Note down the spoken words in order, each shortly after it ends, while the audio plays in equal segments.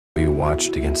be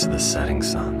watched against the setting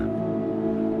sun.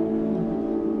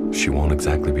 She won't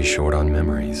exactly be short on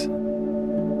memories.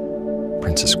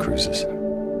 Princess Cruises.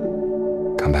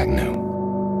 Come back new.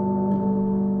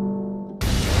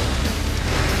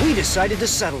 We decided to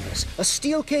settle this. A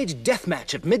steel cage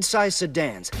deathmatch of mid-size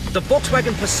sedans. The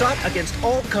Volkswagen Passat against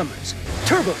all comers.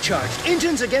 Turbocharged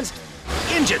engines against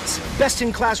engines.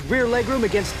 Best-in-class rear legroom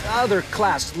against other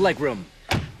class legroom.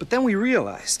 But then we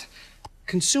realized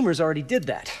consumers already did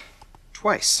that.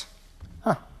 Twice.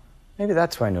 Huh. Maybe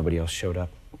that's why nobody else showed up.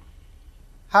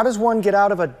 How does one get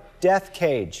out of a death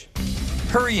cage?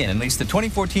 Hurry in and lease the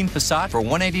 2014 Passat for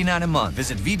 $189 a month.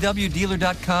 Visit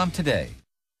VWDealer.com today.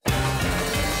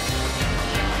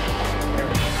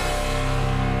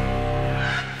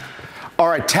 All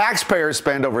right, taxpayers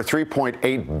spend over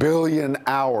 3.8 billion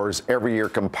hours every year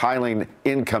compiling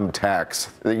income tax.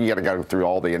 You got to go through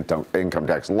all the income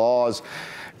tax laws.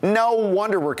 No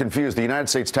wonder we're confused. The United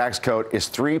States tax code is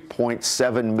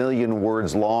 3.7 million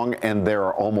words long, and there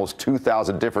are almost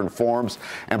 2,000 different forms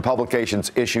and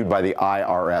publications issued by the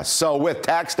IRS. So with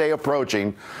tax day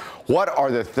approaching, what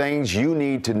are the things you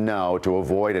need to know to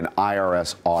avoid an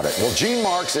IRS audit? Well, Gene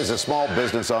Marks is a small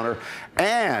business owner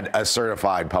and a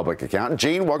certified public accountant.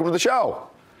 Gene, welcome to the show.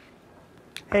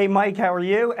 Hey, Mike, how are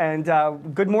you? And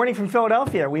good morning from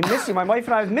Philadelphia. We miss you. My wife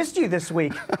and I have missed you this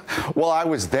week. Well, I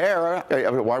was there.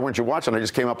 Why weren't you watching? I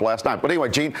just came up last night. But anyway,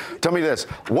 Gene, tell me this.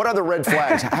 What are the red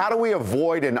flags? How do we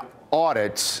avoid an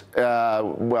audit?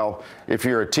 Well, if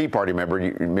you're a Tea Party member,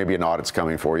 maybe an audit's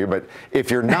coming for you. But if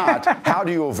you're not, how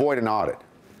do you avoid an audit?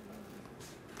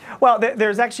 Well,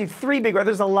 there's actually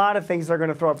there's a lot of things that are going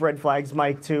to throw up red flags,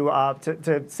 Mike, to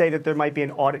say that there might be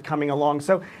an audit coming along.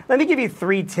 So let me give you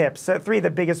 3 tips, 3 of the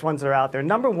biggest ones that are out there.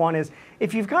 Number 1 is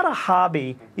if you've got a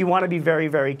hobby, you want to be very,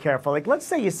 very careful. Like, let's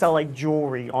say you sell like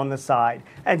jewelry on the side,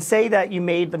 and say that you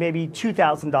made maybe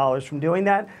 $2,000 from doing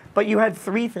that, but you had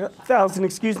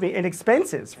 $3,000, in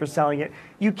expenses for selling it.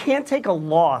 You can't take a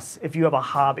loss if you have a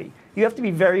hobby. You have to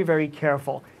be very, very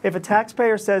careful. If a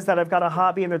taxpayer says that I've got a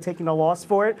hobby and they're taking a loss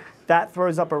for it, that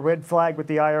throws up a red flag with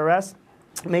the IRS.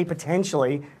 It may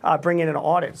potentially bring in an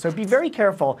audit. So be very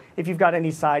careful if you've got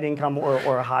any side income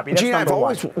or a hobby. That's Gene, I've number 1.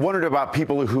 always wondered about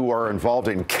people who are involved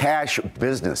in cash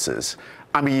businesses.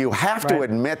 I mean, you have to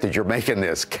admit that you're making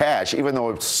this cash, even though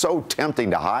it's so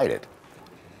tempting to hide it.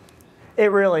 It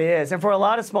really is. And for a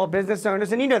lot of small business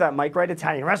owners, and you know that, Mike, right?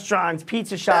 Italian restaurants,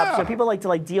 pizza shops, so people like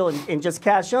to deal in just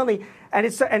cash only. And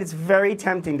it's very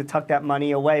tempting to tuck that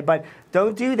money away. But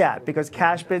don't do that, because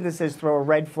cash businesses throw a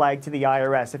red flag to the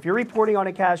IRS. If you're reporting on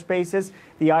a cash basis,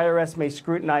 the IRS may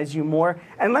scrutinize you more.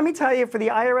 And let me tell you, for the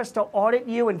IRS to audit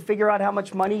you and figure out how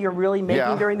much money you're really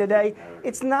making during the day,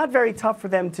 it's not very tough for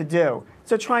them to do.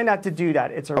 So try not to do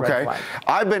that. It's a red flag.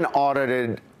 I've been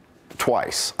audited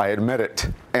twice, I admit it.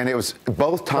 And it was,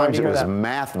 both times it was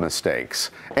math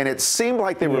mistakes. And it seemed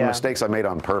like they were mistakes I made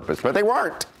on purpose, but they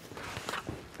weren't.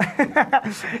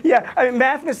 Yeah, I mean,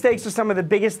 math mistakes are some of the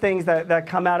biggest things that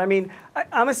come out. I mean,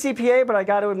 I'm a CPA, but I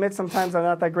got to admit sometimes I'm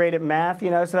not that great at math,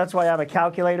 so that's why I have a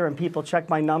calculator and people check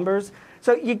my numbers.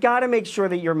 So you got to make sure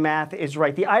that your math is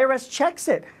right. The IRS checks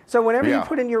it. So whenever you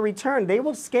put in your return, they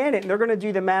will scan it and they're going to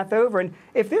do the math over. And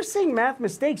if they're seeing math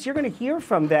mistakes, you're going to hear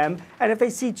from them. And if they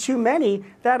see too many,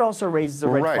 that also raises a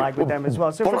red flag with them as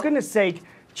well. So for goodness sake,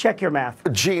 check your math.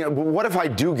 Gene, what if I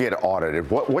do get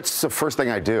audited? What's the first thing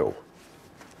I do?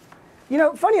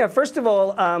 Funny enough, first of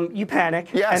all, you panic.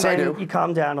 Yes, and then I do. You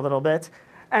calm down a little bit.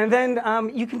 And then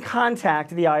you can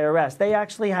contact the IRS. They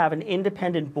actually have an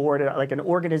independent board, like an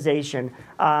organization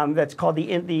that's called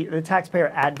the Taxpayer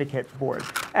Advocate Board.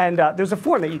 And there's a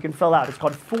form that you can fill out. It's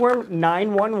called Form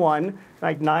 911,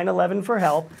 like 911 for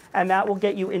help, and that will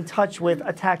get you in touch with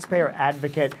a taxpayer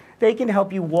advocate. They can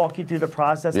help you, walk you through the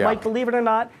process. Mike, believe it or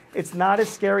not, it's not as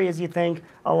scary as you think.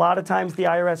 A lot of times the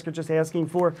IRS are just asking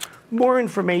for more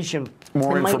information.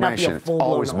 More it might information. Not be a full-blown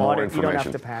Always more audit. information. You don't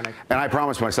have to panic. And I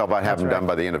promised myself I'd have them done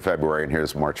by the end of February, and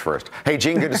here's March 1st. Hey,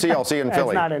 Gene, good to see you. I'll see you in Philly.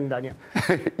 It's not in done yet.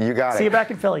 You got it. See you back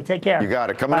in Philly. Take care. You got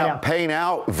it. Coming up, pay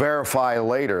now, verify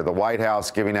later. The White House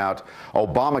giving out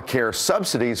Obamacare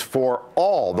subsidies for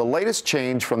all. The latest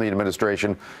change from the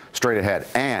administration straight ahead.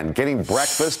 And getting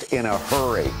breakfast in a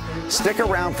hurry. Stick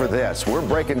around for this. We're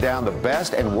breaking down the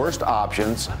best and worst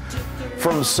options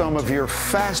from some of your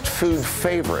fast food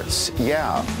favorites.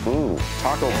 Yeah, ooh,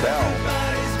 Taco Bell.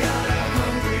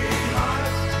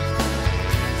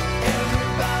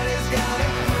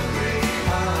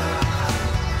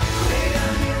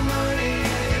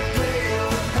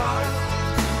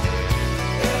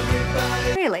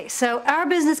 Really, so our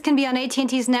business can be on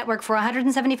AT&T's network for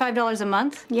 $175 a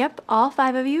month? Yep, all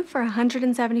 5 of you for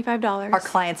 $175. Our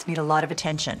clients need a lot of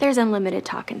attention. There's unlimited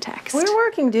talk and text. We're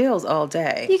working deals all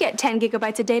day. You get 10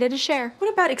 gigabytes of data to share.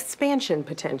 What about expansion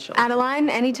potential? Add a line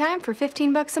anytime for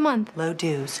 $15 a month. Low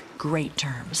dues, great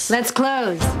terms. Let's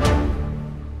close.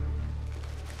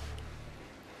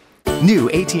 New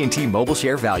AT&T Mobile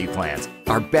Share Value Plans.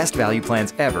 Our best value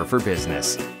plans ever for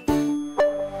business.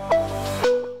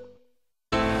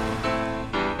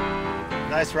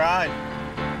 Nice ride.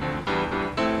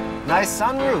 Nice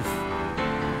sunroof.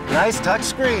 Nice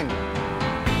touchscreen.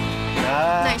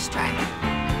 Nice try.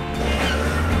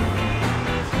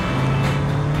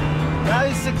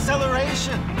 Nice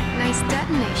acceleration. Nice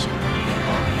detonation.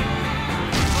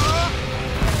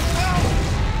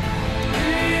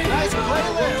 Nice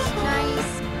playlist.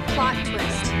 Nice plot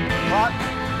twist. Plot.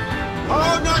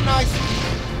 Oh, not nice.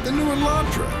 The new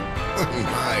Elantra.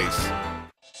 Nice.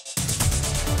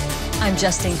 I'm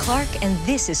Justine Clark, and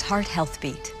this is Heart Health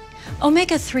Beat.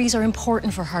 Omega-3s are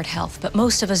important for heart health, but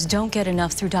most of us don't get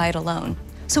enough through diet alone.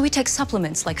 So we take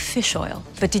supplements like fish oil.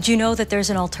 But did you know that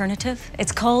there's an alternative?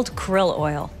 It's called krill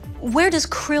oil. Where does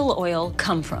krill oil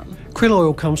come from? Krill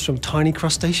oil comes from tiny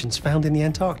crustaceans found in the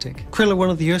Antarctic. Krill are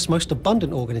one of the Earth's most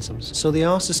abundant organisms, so they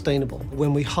are sustainable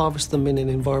when we harvest them in an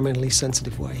environmentally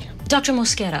sensitive way. Dr.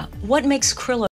 Mosquera, what makes krill oil